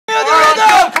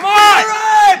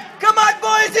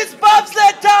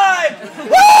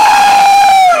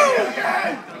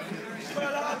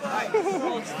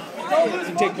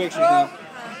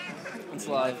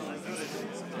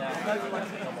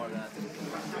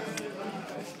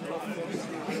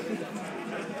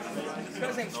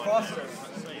It's Foster.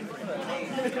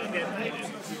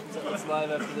 It's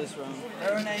live after this round.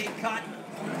 Renee cut.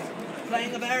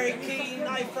 Playing a very key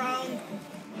knife round.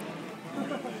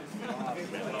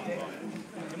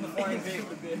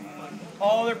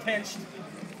 Oh, they're pinched.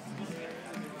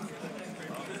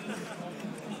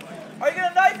 Are you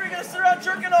gonna knife or are you gonna sit around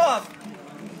jerking off?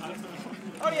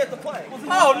 How do you have to play?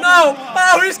 Oh no!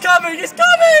 Oh, he's coming! He's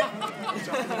coming!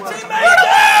 Teammate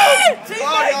down!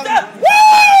 Teammate down! Woo!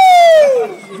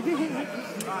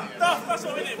 That's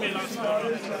what we didn't realise.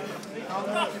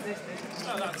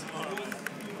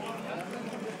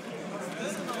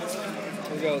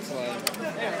 Here we go, it's live.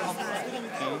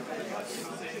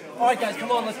 Alright guys,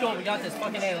 come on, let's go. We got this.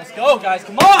 Fucking A. Let's go, guys.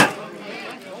 Come on!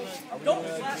 Go! Are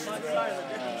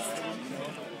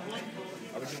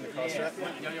we doing the cross trap?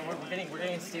 Yo, we're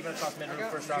getting Steven across mid room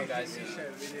first round, guys.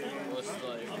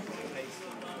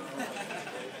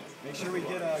 Make sure we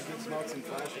get good smokes and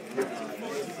flashing.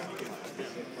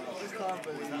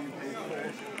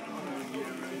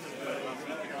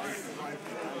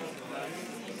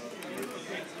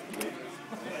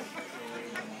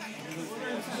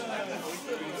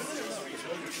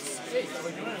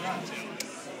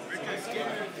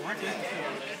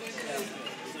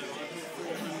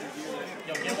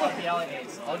 Yo, get one of the alley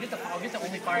nades. I'll get the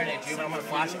only fire nade, dude, but I'm gonna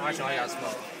flash it. Actually, I got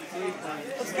smoke.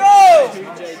 Let's go!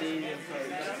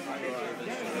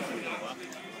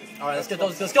 Alright, let's get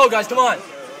those. Let's go, guys, come on!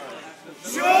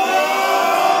 Shoot!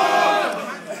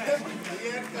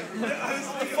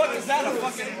 What the fuck is that? A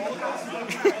fucking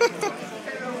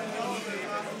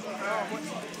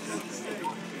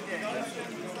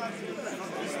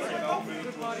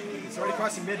It's already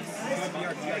crossing mid.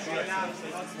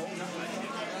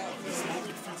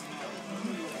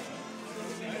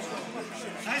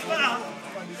 Nice one out.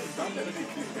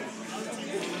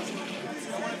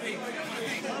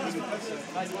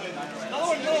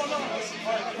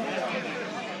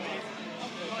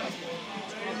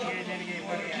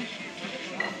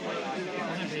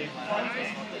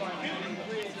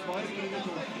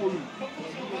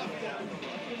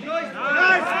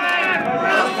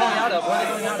 Where are they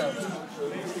going out of?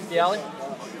 The alley?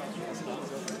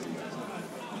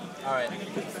 Alright.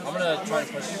 I'm gonna try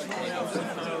to push nades. So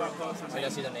I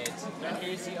gotta see the nades. That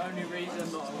is the only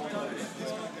reason not I want to.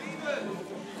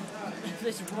 Is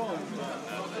this wrong?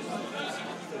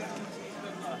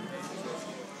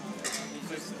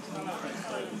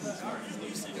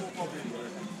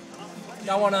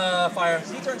 Got one fire.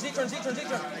 Z-turn.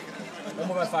 One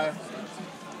more by fire.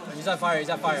 He's on fire.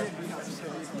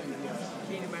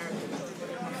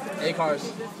 A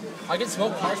cars. I can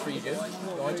smoke cars for you, dude.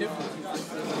 Going to?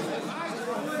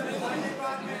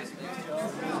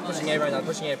 Pushing A right now.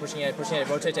 Pushing A.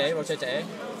 Rotate to A.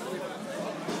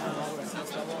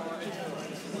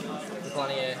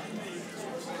 Declining A.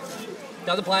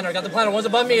 Got the planner. One's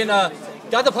above me and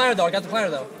got the planner though.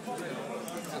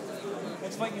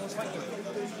 Let's fight you.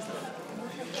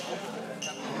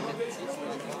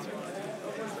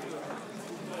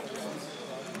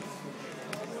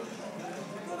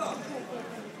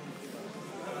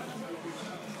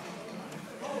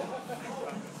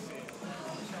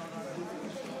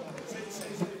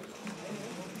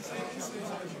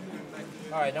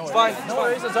 Alright, no worries. No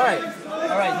worries, it's alright.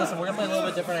 Alright, listen, we're gonna play a little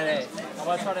bit different at A. I'm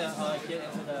gonna try to get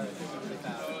into the...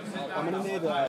 I'm gonna need